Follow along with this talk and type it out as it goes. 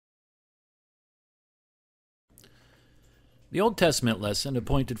The Old Testament lesson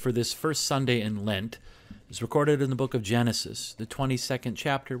appointed for this first Sunday in Lent is recorded in the book of Genesis, the 22nd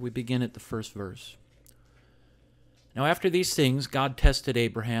chapter. We begin at the first verse. Now after these things, God tested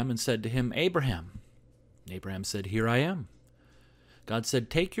Abraham and said to him, Abraham. Abraham said, Here I am. God said,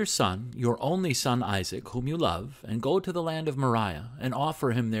 Take your son, your only son Isaac, whom you love, and go to the land of Moriah, and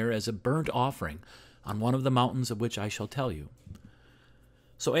offer him there as a burnt offering on one of the mountains of which I shall tell you.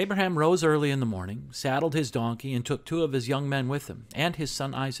 So Abraham rose early in the morning, saddled his donkey, and took 2 of his young men with him, and his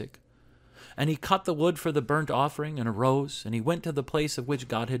son Isaac. And he cut the wood for the burnt offering, and arose, and he went to the place of which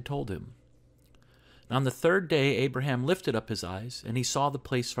God had told him. And on the 3rd day Abraham lifted up his eyes, and he saw the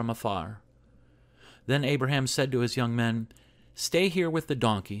place from afar. Then Abraham said to his young men, Stay here with the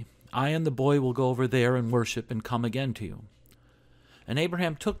donkey. I and the boy will go over there and worship and come again to you. And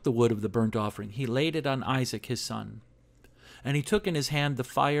Abraham took the wood of the burnt offering. He laid it on Isaac his son. And he took in his hand the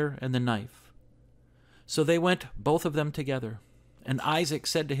fire and the knife. So they went, both of them together. And Isaac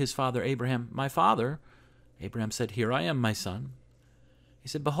said to his father Abraham, My father. Abraham said, Here I am, my son. He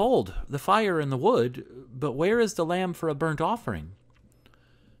said, Behold, the fire and the wood, but where is the lamb for a burnt offering?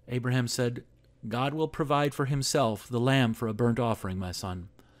 Abraham said, God will provide for himself the lamb for a burnt offering, my son.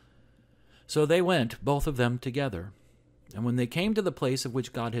 So they went, both of them together. And when they came to the place of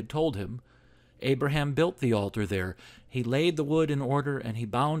which God had told him, Abraham built the altar there. He laid the wood in order, and he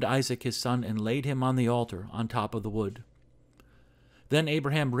bound Isaac his son and laid him on the altar on top of the wood. Then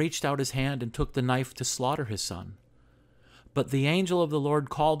Abraham reached out his hand and took the knife to slaughter his son. But the angel of the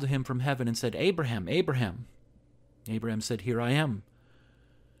Lord called to him from heaven and said, Abraham, Abraham. Abraham said, Here I am.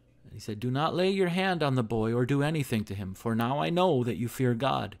 And he said, Do not lay your hand on the boy or do anything to him, for now I know that you fear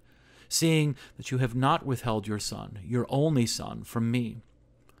God, seeing that you have not withheld your son, your only son, from me.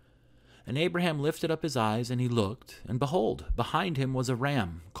 And Abraham lifted up his eyes, and he looked, and behold, behind him was a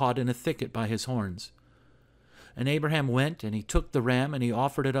ram caught in a thicket by his horns. And Abraham went, and he took the ram, and he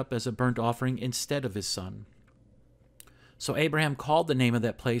offered it up as a burnt offering instead of his son. So Abraham called the name of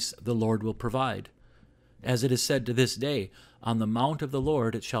that place, The Lord Will Provide. As it is said to this day, On the mount of the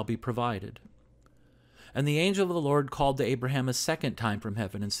Lord it shall be provided. And the angel of the Lord called to Abraham a second time from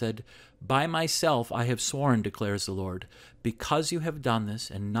heaven and said, By myself I have sworn, declares the Lord, because you have done this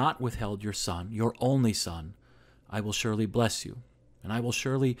and not withheld your son, your only son, I will surely bless you, and I will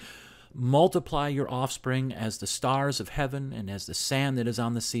surely multiply your offspring as the stars of heaven and as the sand that is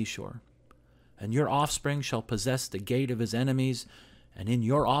on the seashore. And your offspring shall possess the gate of his enemies, and in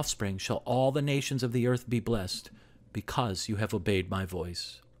your offspring shall all the nations of the earth be blessed, because you have obeyed my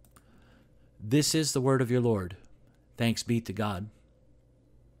voice. This is the word of your Lord. Thanks be to God.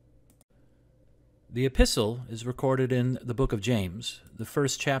 The epistle is recorded in the book of James. The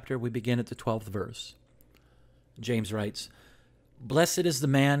first chapter, we begin at the 12th verse. James writes, Blessed is the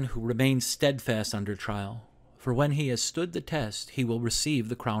man who remains steadfast under trial, for when he has stood the test, he will receive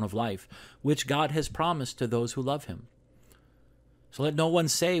the crown of life, which God has promised to those who love him. So let no one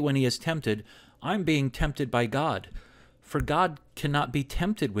say when he is tempted, I'm being tempted by God, for God cannot be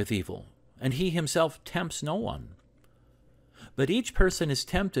tempted with evil, and he himself tempts no one. But each person is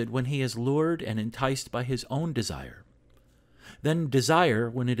tempted when he is lured and enticed by his own desire. Then desire,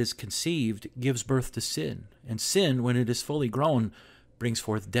 when it is conceived, gives birth to sin, and sin, when it is fully grown, brings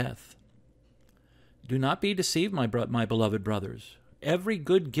forth death. Do not be deceived, my beloved brothers. Every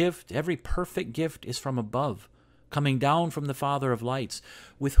good gift, every perfect gift is from above, coming down from the Father of lights,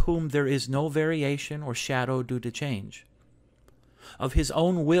 with whom there is no variation or shadow due to change. Of his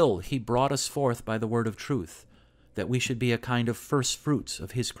own will he brought us forth by the word of truth, that we should be a kind of first fruits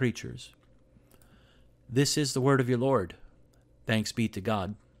of his creatures. This is the word of your Lord. Thanks be to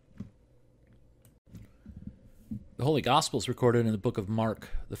God. The Holy Gospel is recorded in the book of Mark,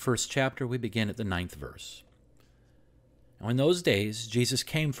 the first chapter. We begin at the 9th verse. Now in those days Jesus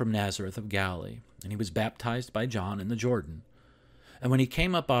came from Nazareth of Galilee, and he was baptized by John in the Jordan. And when he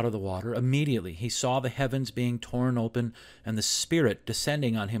came up out of the water, immediately he saw the heavens being torn open, and the Spirit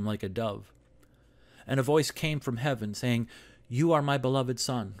descending on him like a dove. And a voice came from heaven, saying, You are my beloved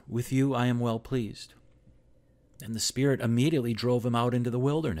Son, with you I am well pleased. And the Spirit immediately drove him out into the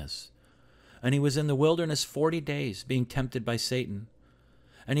wilderness. And he was in the wilderness 40 days, being tempted by Satan.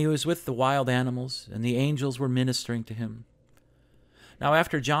 And he was with the wild animals, and the angels were ministering to him. Now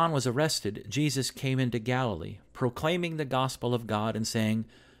after John was arrested, Jesus came into Galilee, proclaiming the gospel of God and saying,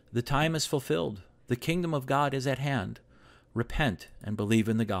 The time is fulfilled, the kingdom of God is at hand. Repent and believe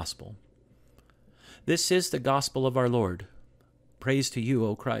in the gospel. This is the gospel of our Lord. Praise to you,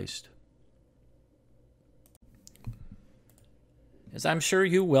 O Christ. As I'm sure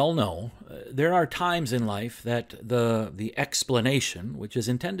you well know, there are times in life that the explanation, which is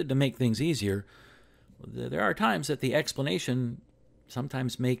intended to make things easier, there are times that the explanation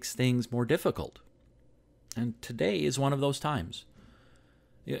sometimes makes things more difficult. And today is one of those times.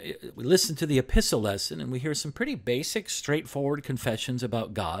 We listen to the epistle lesson and we hear some pretty basic, straightforward confessions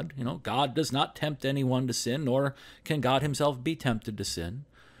about God. God does not tempt anyone to sin, nor can God himself be tempted to sin.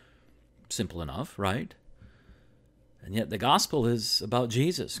 Simple enough, right? And yet the gospel is about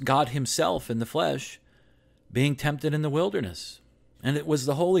Jesus, God himself in the flesh, being tempted in the wilderness. And it was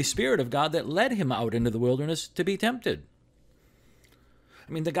the Holy Spirit of God that led him out into the wilderness to be tempted.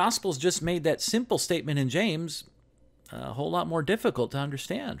 The Gospels just made that simple statement in James a whole lot more difficult to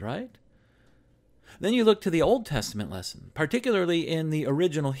understand, right? Then you look to the Old Testament lesson, particularly in the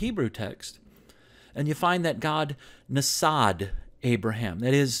original Hebrew text, and you find that God nasad Abraham.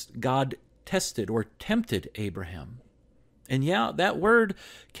 That is, God tested or tempted Abraham. And yeah, that word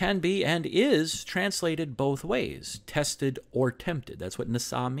can be and is translated both ways, tested or tempted. That's what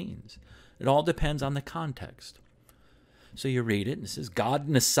nasa means. It all depends on the context. So you read it, and it says, God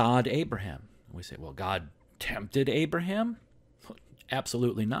nasad Abraham. And we say, well, God tempted Abraham?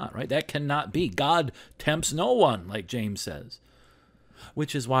 Absolutely not, right? That cannot be. God tempts no one, like James says.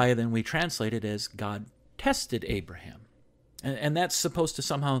 Which is why then we translate it as God tested Abraham. And that's supposed to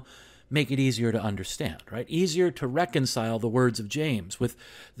somehow make it easier to understand, right? Easier to reconcile the words of James with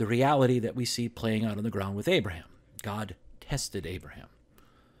the reality that we see playing out on the ground with Abraham. God tested Abraham.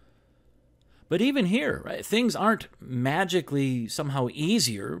 But even here, right, things aren't magically somehow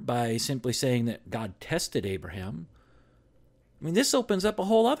easier by simply saying that God tested Abraham. This opens up a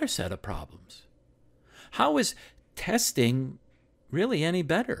whole other set of problems. How is testing really any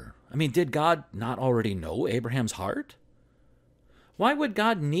better? Did God not already know Abraham's heart? Why would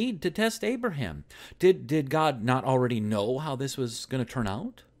God need to test Abraham? Did God not already know how this was going to turn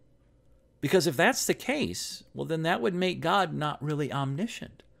out? Because if that's the case, well, then that would make God not really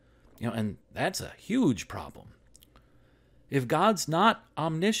omniscient. And that's a huge problem. If God's not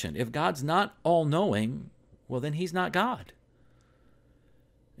omniscient, if God's not all-knowing, well, then he's not God.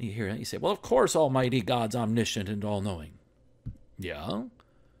 You hear that? You say, well, of course Almighty God's omniscient and all-knowing. Yeah.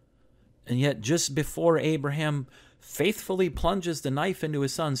 And yet just before Abraham faithfully plunges the knife into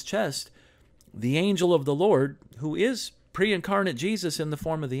his son's chest, the angel of the Lord, who is pre-incarnate Jesus in the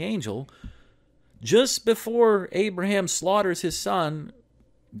form of the angel, just before Abraham slaughters his son,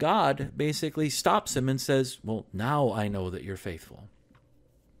 God basically stops him and says, well, now I know that you're faithful.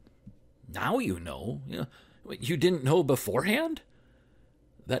 Now you know. You didn't know beforehand?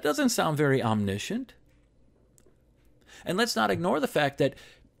 That doesn't sound very omniscient. And let's not ignore the fact that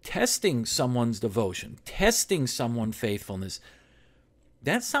testing someone's devotion, testing someone's faithfulness,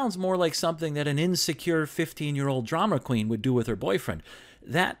 that sounds more like something that an insecure 15-year-old drama queen would do with her boyfriend.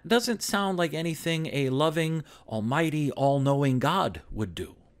 That doesn't sound like anything a loving, almighty, all-knowing God would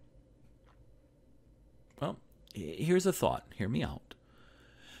do. Well, here's a thought. Hear me out.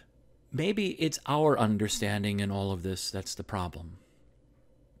 Maybe it's our understanding in all of this that's the problem.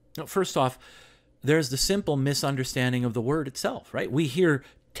 Now, first off, there's the simple misunderstanding of the word itself, right? We hear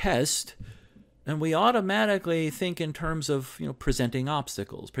test, and we automatically think in terms of, presenting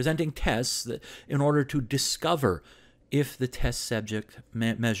obstacles, presenting tests in order to discover if the test subject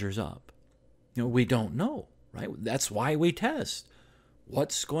measures up. We don't know, right? That's why we test.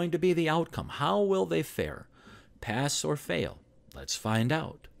 What's going to be the outcome? How will they fare? Pass or fail? Let's find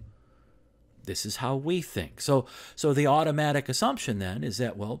out. This is how we think. So the automatic assumption then is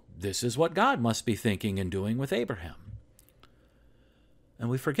that, well, this is what God must be thinking and doing with Abraham. And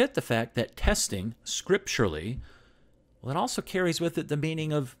we forget the fact that testing, scripturally, well, it also carries with it the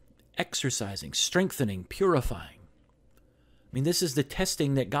meaning of exercising, strengthening, purifying. This is the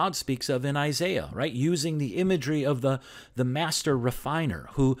testing that God speaks of in Isaiah, right? Using the imagery of the master refiner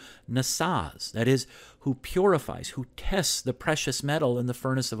who nasas, that is, who purifies, who tests the precious metal in the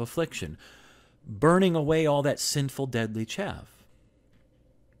furnace of affliction, burning away all that sinful, deadly chaff.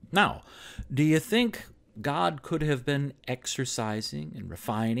 Now, do you think God could have been exercising and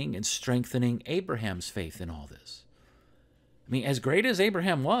refining and strengthening Abraham's faith in all this? As great as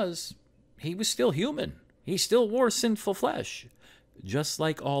Abraham was, he was still human. He still wore sinful flesh, just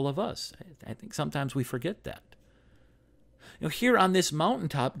like all of us. I think sometimes we forget that. Here on this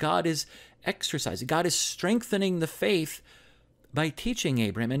mountaintop, God is exercising. God is strengthening the faith by teaching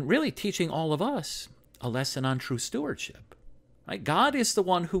Abraham and really teaching all of us a lesson on true stewardship. Right? God is the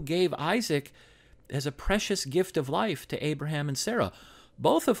one who gave Isaac as a precious gift of life to Abraham and Sarah,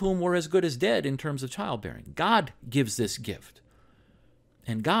 both of whom were as good as dead in terms of childbearing. God gives this gift.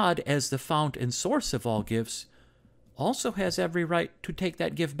 And God, as the fount and source of all gifts, also has every right to take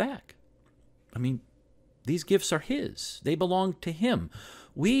that gift back. These gifts are his. They belong to him.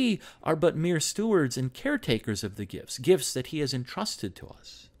 We are but mere stewards and caretakers of the gifts that he has entrusted to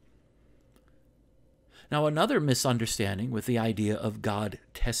us. Now, another misunderstanding with the idea of God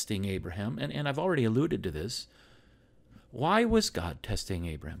testing Abraham, and I've already alluded to this, why was God testing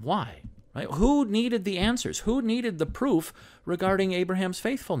Abraham? Why? Right? Who needed the answers? Who needed the proof regarding Abraham's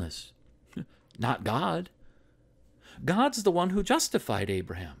faithfulness? Not God. God's the one who justified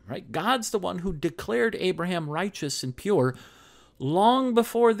Abraham, right? God's the one who declared Abraham righteous and pure long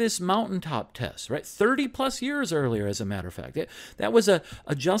before this mountaintop test, right? 30 plus years earlier, as a matter of fact. That was a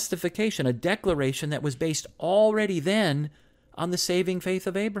justification, a declaration that was based already then on the saving faith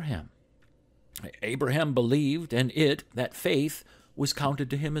of Abraham. Abraham believed, and that faith, was counted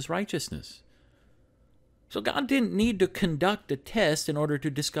to him as righteousness. So God didn't need to conduct a test in order to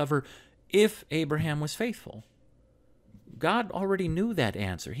discover if Abraham was faithful. God already knew that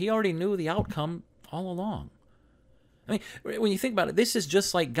answer. He already knew the outcome all along. I mean, when you think about it, this is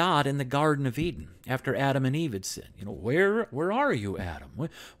just like God in the Garden of Eden after Adam and Eve had sinned. Where are you, Adam?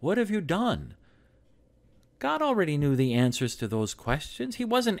 What have you done? God already knew the answers to those questions. He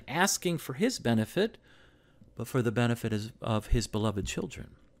wasn't asking for his benefit, but for the benefit of his beloved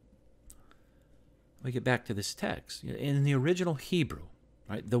children. We get back to this text. In the original Hebrew,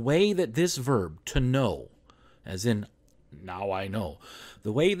 right, the way that this verb, to know, as in now I know,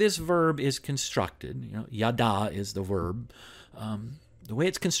 the way this verb is constructed, yada is the verb, the way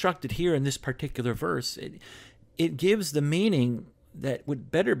it's constructed here in this particular verse, it gives the meaning that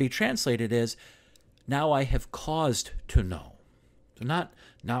would better be translated as, now I have caused to know. So not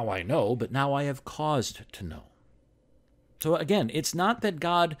now I know, but now I have caused to know. So again, it's not that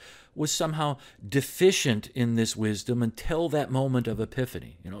God was somehow deficient in this wisdom until that moment of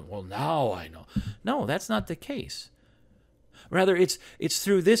epiphany. Well, now I know. No, that's not the case. Rather, it's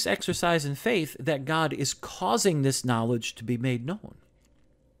through this exercise in faith that God is causing this knowledge to be made known.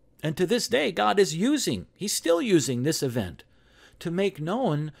 And to this day, God is he's still using this event to make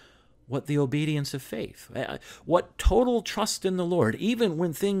known what the obedience of faith, what total trust in the Lord, even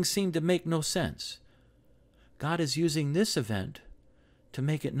when things seem to make no sense. God is using this event to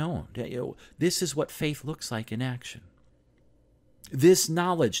make it known. This is what faith looks like in action. This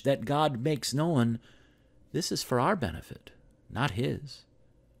knowledge that God makes known, this is for our benefit, not his.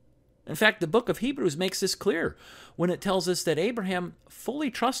 In fact, the book of Hebrews makes this clear when it tells us that Abraham fully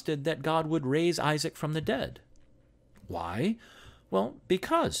trusted that God would raise Isaac from the dead. Why? Well,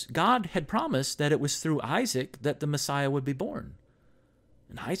 because God had promised that it was through Isaac that the Messiah would be born.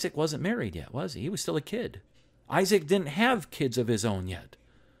 And Isaac wasn't married yet, was he? He was still a kid. Isaac didn't have kids of his own yet.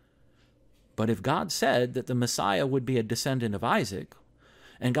 But if God said that the Messiah would be a descendant of Isaac,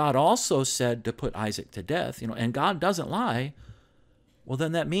 and God also said to put Isaac to death, and God doesn't lie, well,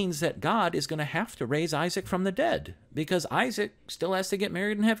 then that means that God is going to have to raise Isaac from the dead, because Isaac still has to get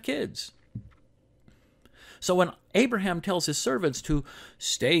married and have kids. So when Abraham tells his servants to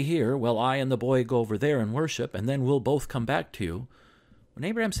stay here while I and the boy go over there and worship, and then we'll both come back to you, when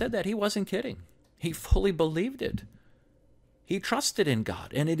Abraham said that, he wasn't kidding. He fully believed it. He trusted in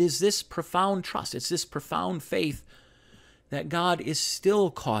God, and it is this profound trust, it's this profound faith that God is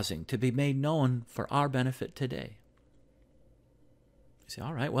still causing to be made known for our benefit today. You say,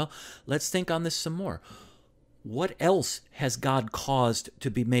 all right, well, let's think on this some more. What else has God caused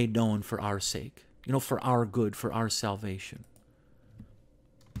to be made known for our sake? For our good, for our salvation?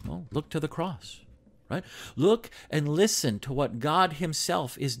 Well, look to the cross, right? Look and listen to what God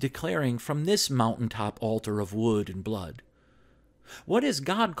himself is declaring from this mountaintop altar of wood and blood. What is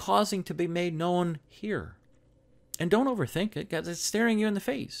God causing to be made known here? And don't overthink it, because it's staring you in the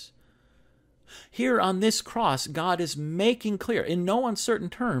face. Here on this cross, God is making clear, in no uncertain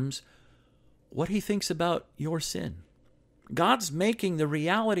terms, what he thinks about your sin. God's making the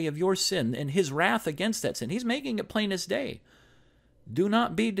reality of your sin and his wrath against that sin. He's making it plain as day. Do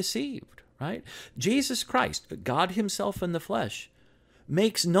not be deceived, right? Jesus Christ, God himself in the flesh,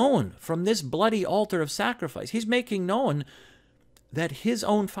 makes known from this bloody altar of sacrifice, he's making known that his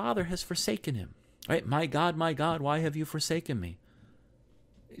own Father has forsaken him. Right? My God, why have you forsaken me?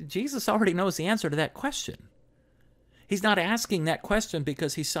 Jesus already knows the answer to that question. He's not asking that question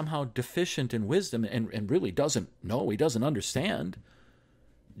because he's somehow deficient in wisdom and really doesn't know, he doesn't understand.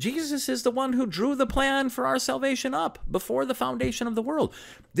 Jesus is the one who drew the plan for our salvation up before the foundation of the world.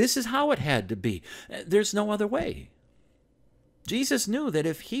 This is how it had to be. There's no other way. Jesus knew that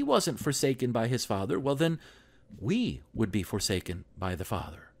if he wasn't forsaken by his Father, well then we would be forsaken by the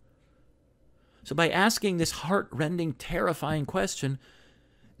Father. So by asking this heart-rending, terrifying question,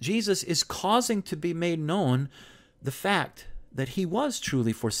 Jesus is causing to be made known the fact that he was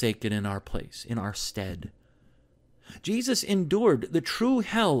truly forsaken in our place, in our stead. Jesus endured the true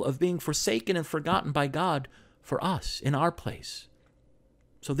hell of being forsaken and forgotten by God for us in our place.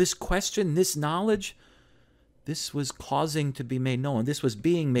 So this question, this knowledge, this was causing to be made known. This was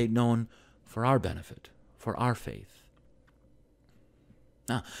being made known for our benefit, for our faith.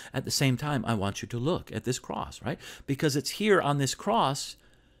 Now, at the same time, I want you to look at this cross, right? Because it's here on this cross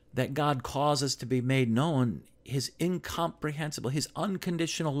that God causes to be made known his incomprehensible, his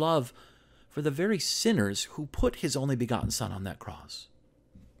unconditional love for the very sinners who put his only begotten Son on that cross.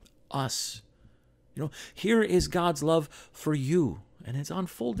 Us. Here is God's love for you, and it's on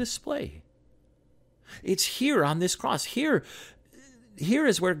full display. It's here on this cross. Here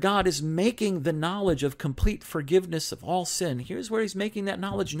is where God is making the knowledge of complete forgiveness of all sin. Here's where he's making that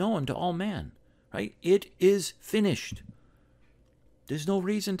knowledge known to all man, right? It is finished. There's no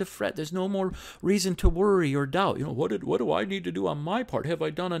reason to fret. There's no more reason to worry or doubt. What do I need to do on my part? Have I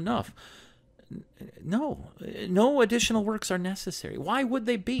done enough? No additional works are necessary. Why would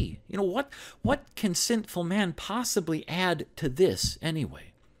they be? What can sinful man possibly add to this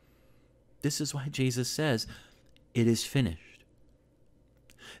anyway? This is why Jesus says, it is finished.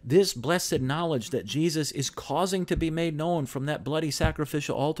 This blessed knowledge that Jesus is causing to be made known from that bloody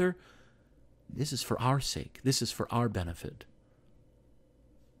sacrificial altar, this is for our sake. This is for our benefit.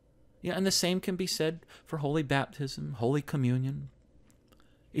 Yeah, and the same can be said for holy baptism, holy communion.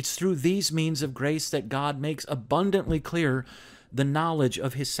 It's through these means of grace that God makes abundantly clear the knowledge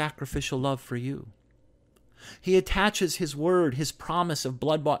of his sacrificial love for you. He attaches his word, his promise of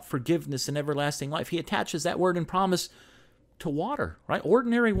blood-bought forgiveness and everlasting life. He attaches that word and promise to water, right?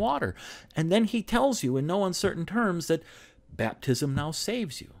 Ordinary water. And then he tells you in no uncertain terms that baptism now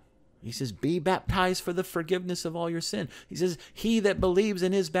saves you. He says, be baptized for the forgiveness of all your sin. He says, he that believes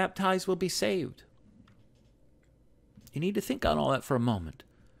and is baptized will be saved. You need to think on all that for a moment.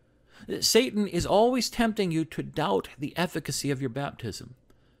 Satan is always tempting you to doubt the efficacy of your baptism.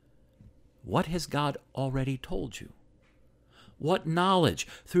 What has God already told you? What knowledge,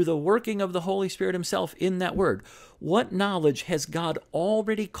 through the working of the Holy Spirit himself in that word, what knowledge has God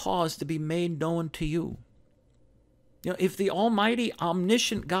already caused to be made known to you? If the almighty,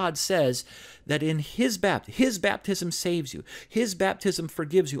 omniscient God says that in his baptism saves you, his baptism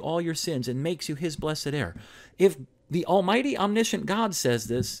forgives you all your sins and makes you his blessed heir, if the almighty, omniscient God says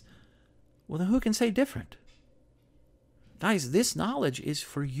this, well, then who can say different? Guys, this knowledge is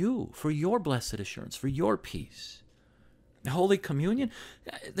for you, for your blessed assurance, for your peace. The Holy Communion,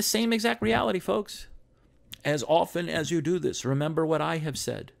 the same exact reality, folks. As often as you do this, remember what I have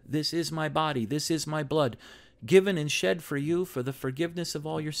said. This is my body, this is my blood, given and shed for you for the forgiveness of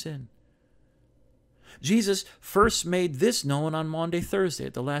all your sin. Jesus first made this known on Maundy Thursday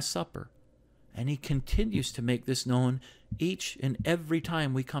at the Last Supper, and he continues to make this known each and every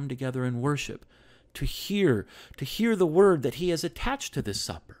time we come together in worship to hear the word that he has attached to this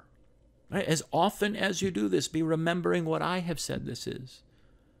supper. Right? As often as you do this, be remembering what I have said this is.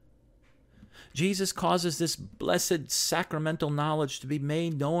 Jesus causes this blessed sacramental knowledge to be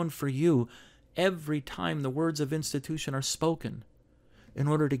made known for you every time the words of institution are spoken in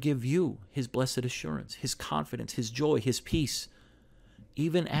order to give you his blessed assurance, his confidence, his joy, his peace,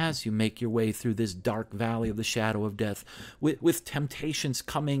 even as you make your way through this dark valley of the shadow of death, with temptations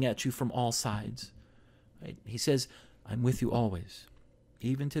coming at you from all sides. Right? He says, I'm with you always,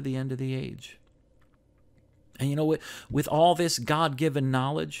 even to the end of the age. And with all this God-given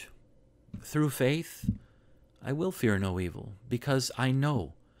knowledge, through faith, I will fear no evil, because I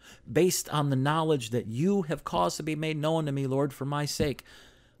know, based on the knowledge that you have caused to be made known to me, Lord, for my sake,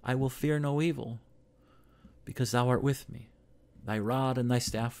 I will fear no evil, because thou art with me. Thy rod and thy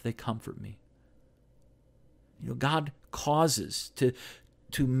staff, they comfort me. God causes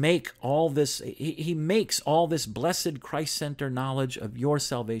to make all this, he makes all this blessed Christ-centered knowledge of your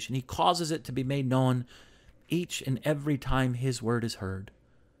salvation. He causes it to be made known each and every time his word is heard.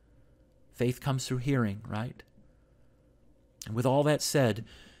 Faith comes through hearing, right? And with all that said,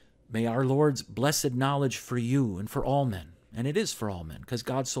 may our Lord's blessed knowledge for you and for all men, and it is for all men, because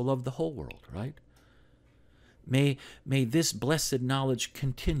God so loved the whole world, right? May this blessed knowledge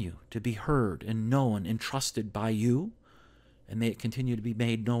continue to be heard and known and trusted by you, and may it continue to be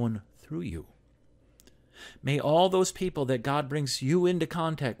made known through you. May all those people that God brings you into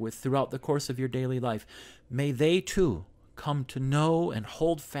contact with throughout the course of your daily life, may they too come to know and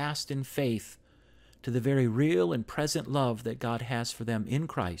hold fast in faith to the very real and present love that God has for them in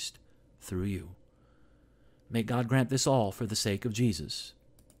Christ through you. May God grant this all for the sake of Jesus.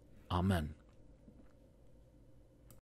 Amen.